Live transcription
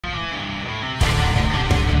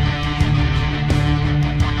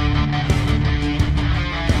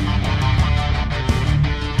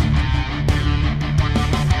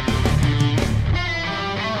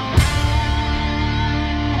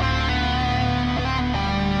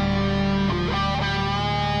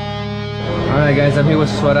Alright guys, I'm here with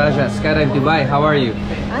Swaraj at SKYDIVE Dubai. How are you?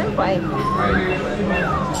 I'm fine.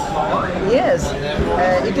 Yes,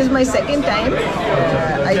 it is my second time.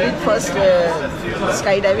 I did first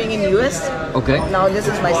skydiving in US. Okay. Now this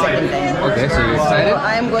is my second time. Okay, so you're excited? So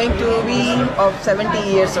I am going to be of 70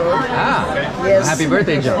 years old. Ah, yes. Happy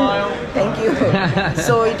birthday, Joe. Thank you.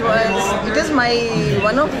 So it is my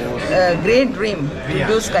one of great dream to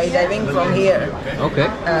do skydiving from here. Okay.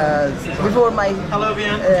 Before my,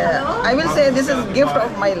 I will say this is gift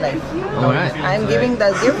of my life. Alright. I am giving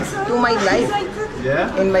the gift to my life.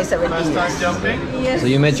 In my 70s. So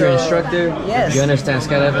you met your instructor? Yes. You understand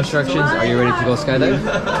skydive instructions? Are you ready to go skydive?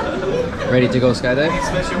 Ready to go skydive?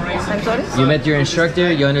 I'm sorry? You met your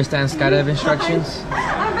instructor? You understand skydive instructions?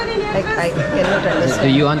 I cannot understand. Do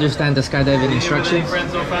you understand the skydiving instructions?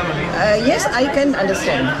 Yes, I can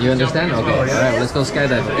understand. You understand? Okay. Alright, let's go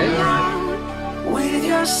skydive, okay? With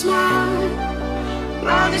your smile,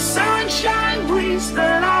 now the sunshine brings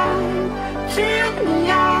the light. Fill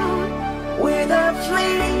me out with a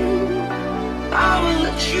flame. I will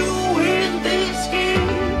let you in this game.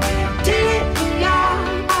 Take me out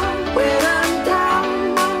when I'm down.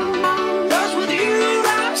 'Cause with you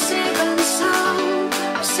I'm safe and sound.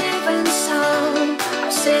 I'm safe and sound. I'm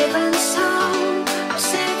safe and sound. I'm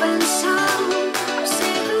safe and sound. I'm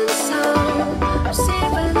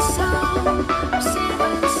safe and sound. I'm safe and sound. I'm safe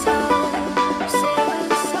and sound. I'm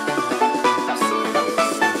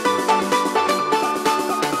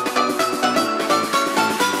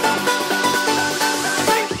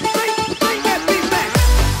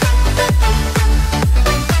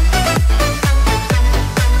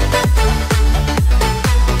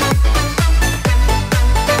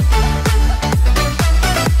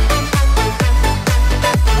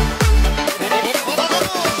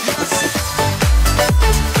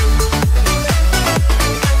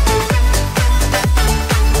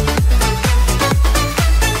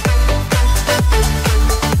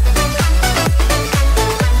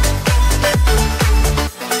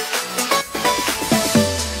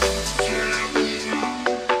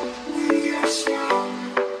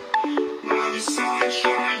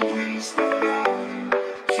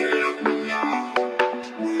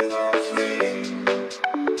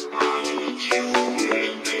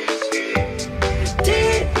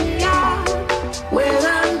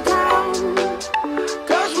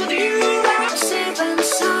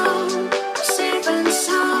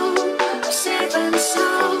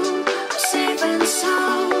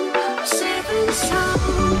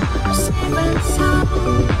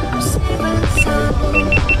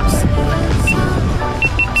safe and sound.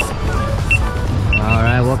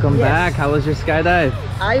 Alright, welcome back. How was your skydive?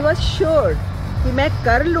 I was sure कि मैं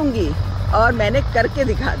कर लूँगी और मैंने करके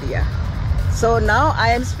दिखा दिया. So now I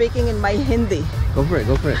am speaking in my Hindi. Go for it,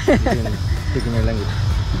 go for it. You can speak in your language.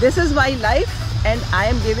 This is my life and I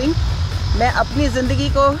am giving. मैं अपनी ज़िंदगी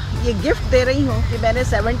को ये गिफ्ट दे रही हूँ कि मैंने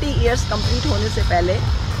 70 इयर्स कंप्लीट होने से पहले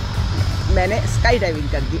मैंने स्काई डाइविंग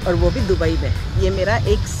कर दी और वो भी दुबई में. ये मेरा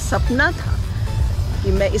एक सपना था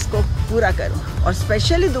कि मैं इसको पूरा करूं और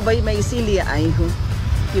स्पेशली दुबई में इसीलिए आई हूं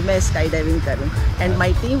कि मैं स्काई डाइविंग करूं. And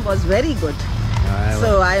my team was very good,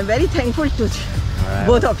 so I am very thankful to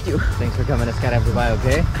both of you. Thanks for coming to SKYDIVE Dubai,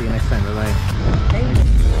 okay? See you next time. Bye-bye. Thank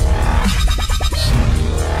you.